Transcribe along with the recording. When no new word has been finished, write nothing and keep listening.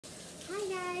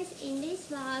Hi guys, in this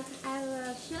vlog I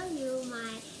will show you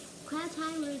my quiet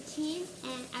time routine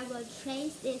and I will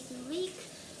trace this week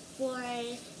for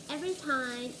every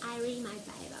time I read my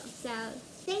Bible. So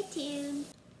stay tuned.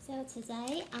 So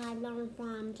today I learned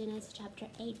from Genesis chapter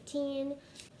 18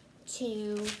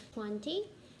 to 20.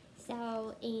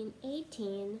 So in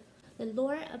 18, the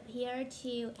Lord appeared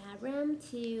to Abram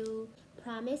to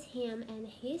promise him and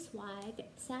his wife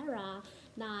Sarah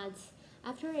that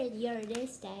after a year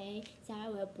this day, Sarah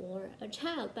will born a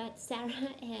child. But Sarah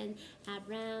and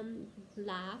Abram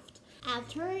laughed.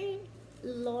 After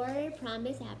Lord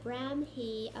promised Abram,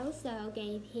 he also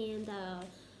gave him the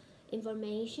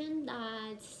information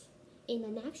that in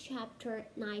the next chapter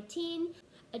 19,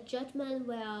 a judgment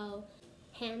will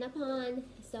hand upon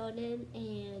Sodom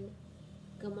and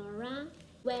Gomorrah,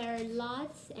 where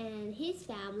Lot and his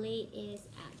family is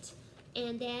at.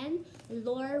 And then the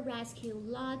Lord rescued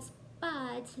Lot,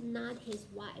 but not his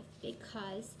wife,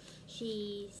 because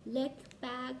she looked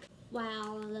back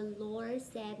while the Lord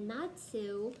said not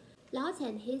to. Lot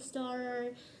and his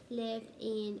daughter lived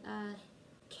in a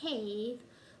cave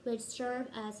which served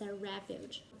as a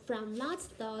refuge. From Lot's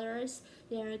daughters,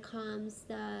 there comes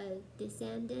the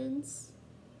descendants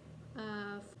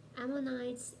of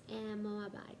Ammonites and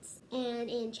Moabites. And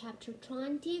in chapter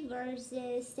 20,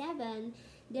 verses 7,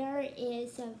 there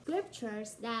is a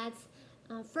scriptures that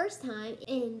first time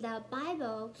in the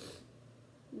Bible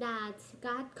that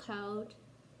God called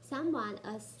someone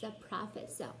as a prophet.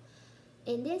 So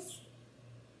in these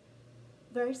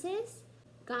verses,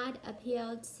 God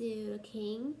appealed to the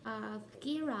king of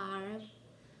Gerar,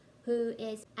 who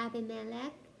is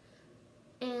Abimelech,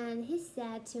 and he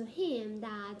said to him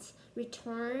that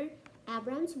return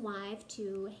Abram's wife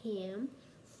to him,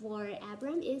 for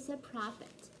Abram is a prophet.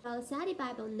 The study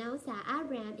Bible knows that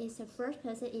Abram is the first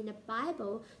person in the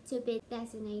Bible to be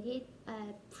designated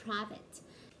a prophet.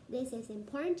 This is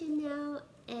important to know,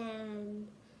 and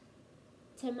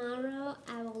tomorrow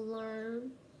I will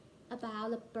learn about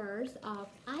the birth of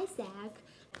Isaac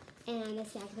and the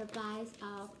sacrifice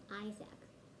of Isaac.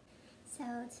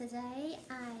 So today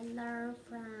I learned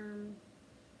from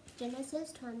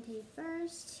Genesis 21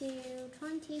 to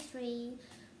 23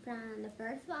 from the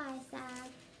birth of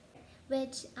Isaac,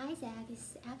 which Isaac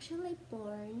is actually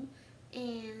born,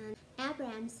 and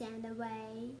Abraham sent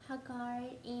away Hagar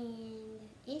and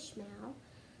Ishmael.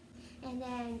 And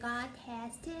then God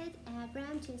tested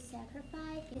Abraham to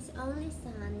sacrifice his only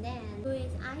son, then, who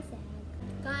is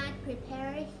Isaac. God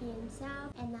prepared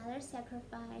himself another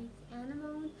sacrifice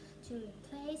animal to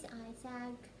replace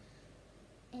Isaac.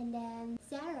 And then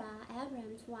Sarah,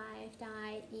 Abraham's wife,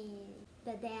 died in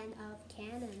the land of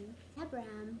Canaan.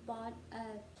 Abraham bought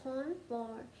a corn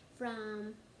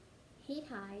from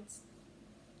Hittites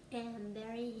and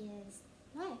buried his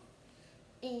wife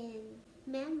in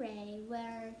Mamre,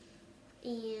 where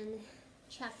in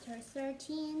chapter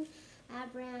 13,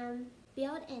 Abraham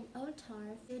built an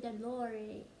altar to the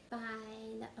Lord by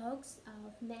the oaks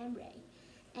of Mamre.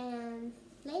 And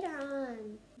later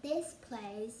on, this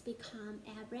place became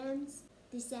Abraham's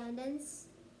descendants'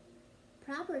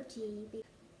 property.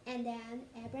 And then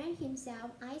Abraham himself,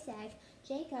 Isaac,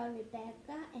 Jacob,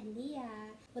 Rebekah, and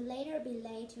Leah would later be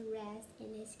laid to rest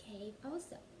in this cave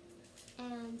also.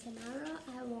 And tomorrow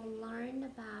I will learn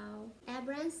about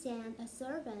Abraham sent a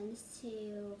servant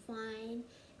to find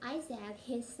Isaac,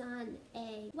 his son,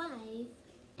 a wife,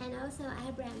 and also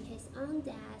Abraham, his own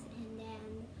death, and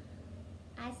then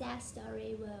Isaac's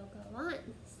story will go on.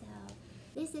 So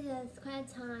this is the quiet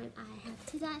time I have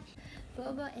today.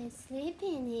 Bobo is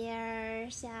sleeping here,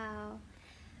 so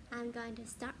I'm going to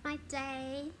start my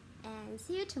day and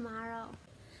see you tomorrow.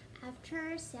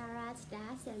 After Sarah's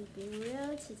death and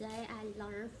burial, today I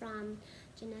learned from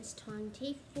Genesis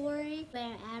 24,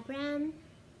 where Abraham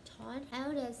taught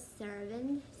eldest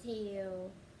servant to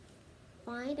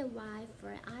find a wife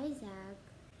for Isaac.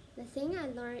 The thing I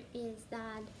learned is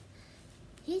that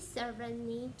his servant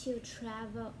need to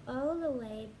travel all the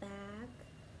way back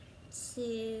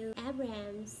to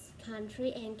Abraham's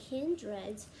country and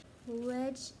kindred,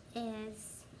 which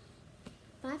is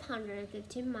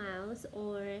 550 miles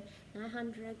or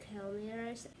 900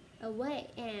 kilometers away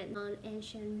and on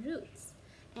ancient routes.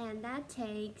 And that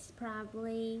takes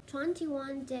probably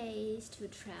 21 days to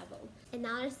travel.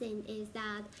 Another thing is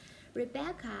that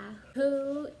Rebekah,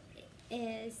 who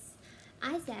is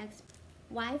Isaac's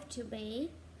wife-to-be,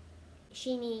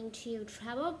 she needs to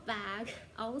travel back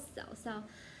also. So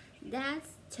that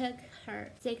took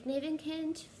her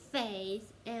significant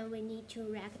faith, and we need to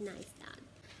recognize that.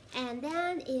 And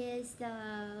then is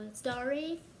the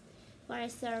story for a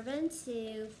servant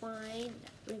to find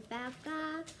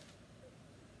Rebekah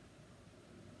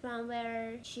from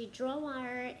where she drew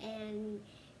water and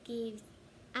gave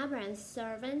Abraham's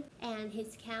servant and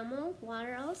his camel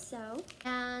water also.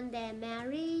 And they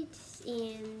married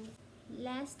in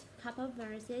last couple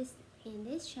verses in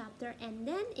this chapter. And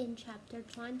then in chapter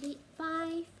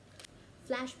 25,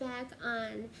 flashback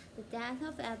on the death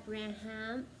of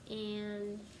Abraham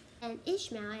and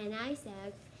Ishmael and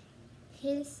Isaac,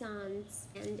 his sons,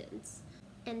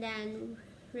 and then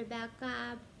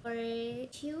Rebecca bore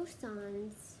two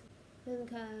sons whom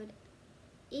called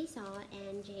Esau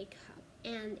and Jacob.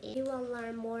 And you will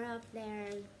learn more of their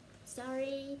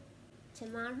story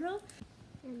tomorrow.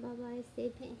 And Baba is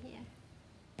sleeping here.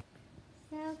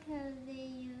 So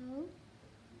cozy, you.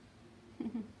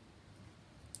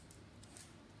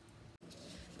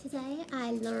 Today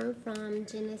I learned from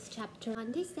Genesis chapter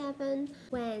 27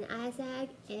 when Isaac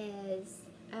is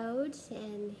old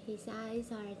and his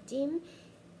eyes are dim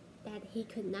that he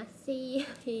could not see.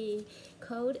 He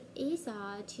called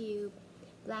Esau to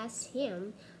bless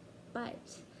him, but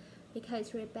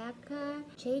because Rebecca,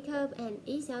 Jacob and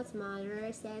Esau's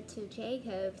mother said to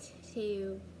Jacob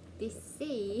to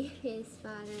deceive his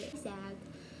father Isaac,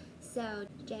 so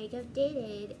Jacob did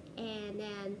it, and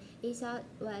then Esau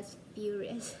was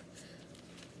furious.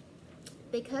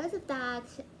 Because of that,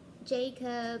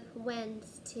 Jacob went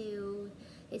to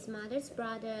his mother's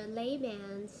brother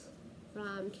Laban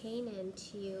from Canaan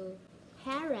to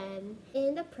Haran.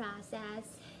 In the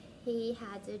process, he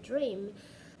had a dream.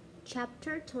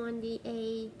 Chapter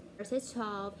 28, verses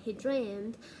 12, he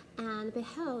dreamed, and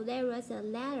behold, there was a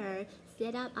ladder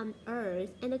set up on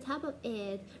earth, and the top of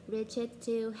it reached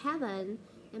to heaven.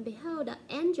 And behold, the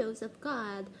angels of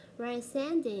God were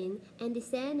ascending and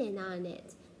descending on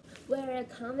it. Where a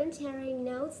commentary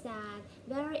notes that,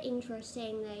 very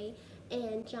interestingly,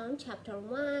 in John chapter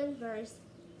 1, verse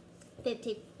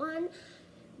 51,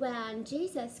 when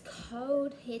Jesus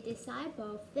called his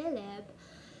disciple Philip,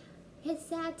 he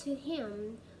said to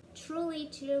him, "Truly,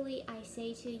 truly, I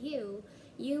say to you,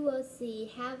 you will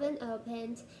see heaven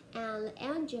opened and the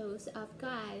angels of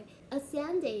God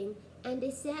ascending and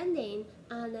descending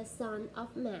on the Son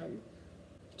of Man."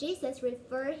 Jesus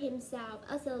referred himself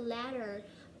as a ladder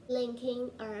linking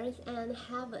earth and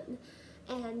heaven,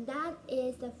 and that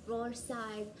is the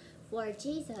foresight for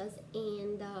Jesus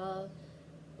in the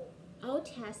Old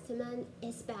Testament,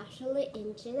 especially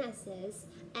in Genesis.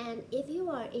 And if you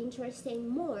are interested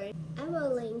more, I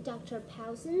will link Dr.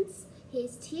 Pawson's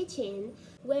his teaching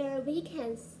where we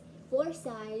can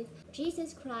foresight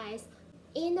Jesus Christ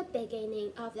in the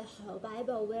beginning of the whole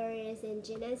Bible, whereas in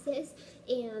Genesis,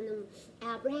 in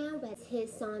Abraham with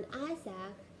his son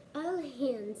Isaac, all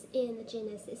hints in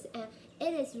Genesis, and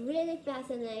it is really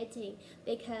fascinating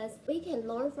because we can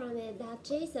learn from it that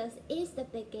Jesus is the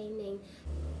beginning.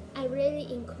 I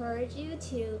really encourage you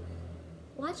to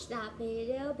watch that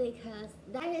video because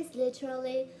that is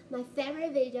literally my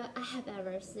favorite video I have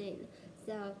ever seen.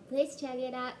 So please check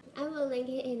it out. I will link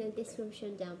it in the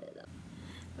description down below.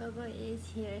 Bobo is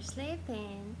here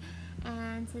sleeping,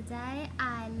 and today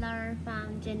I learned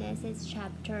from Genesis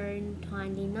chapter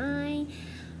 29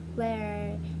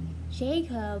 where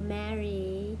Jacob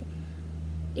married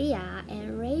Leah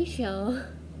and Rachel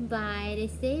by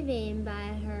deceiving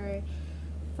by her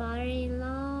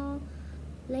father-in-law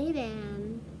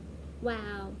Laban.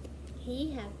 Wow,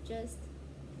 he have just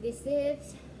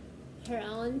deceived her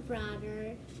own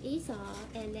brother Esau,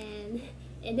 and then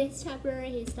in this chapter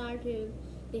he started to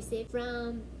deceive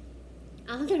from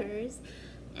others.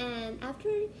 And after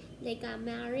they got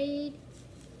married,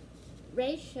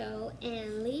 Rachel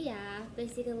and Leah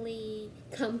basically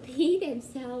compete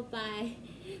themselves by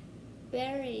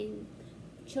bearing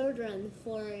children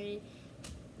for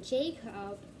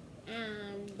Jacob.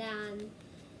 And then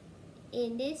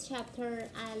in this chapter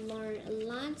I learned a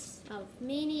lot of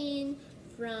meaning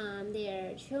from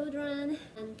their children,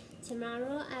 and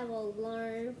tomorrow I will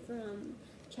learn from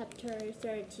chapter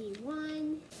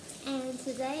 31. And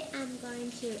today I'm going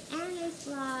to end this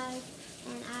vlog,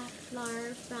 and I've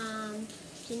learned from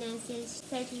Genesis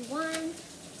 31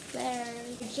 where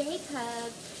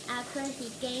Jacob, after he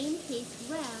gained his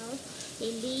wealth,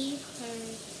 he leave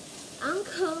her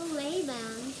uncle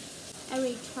Laban a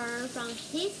return from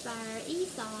his brother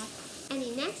Esau. And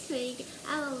in next week,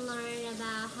 I will learn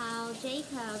about how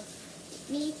Jacob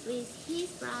meets with his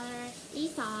brother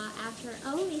Esau after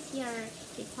all these years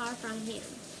depart from him.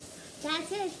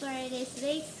 That's it for this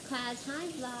week's Quiet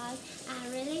Time vlog. I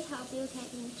really hope you can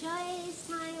enjoy this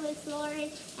time with Lord,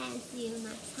 and see you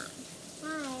next time.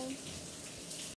 Bye!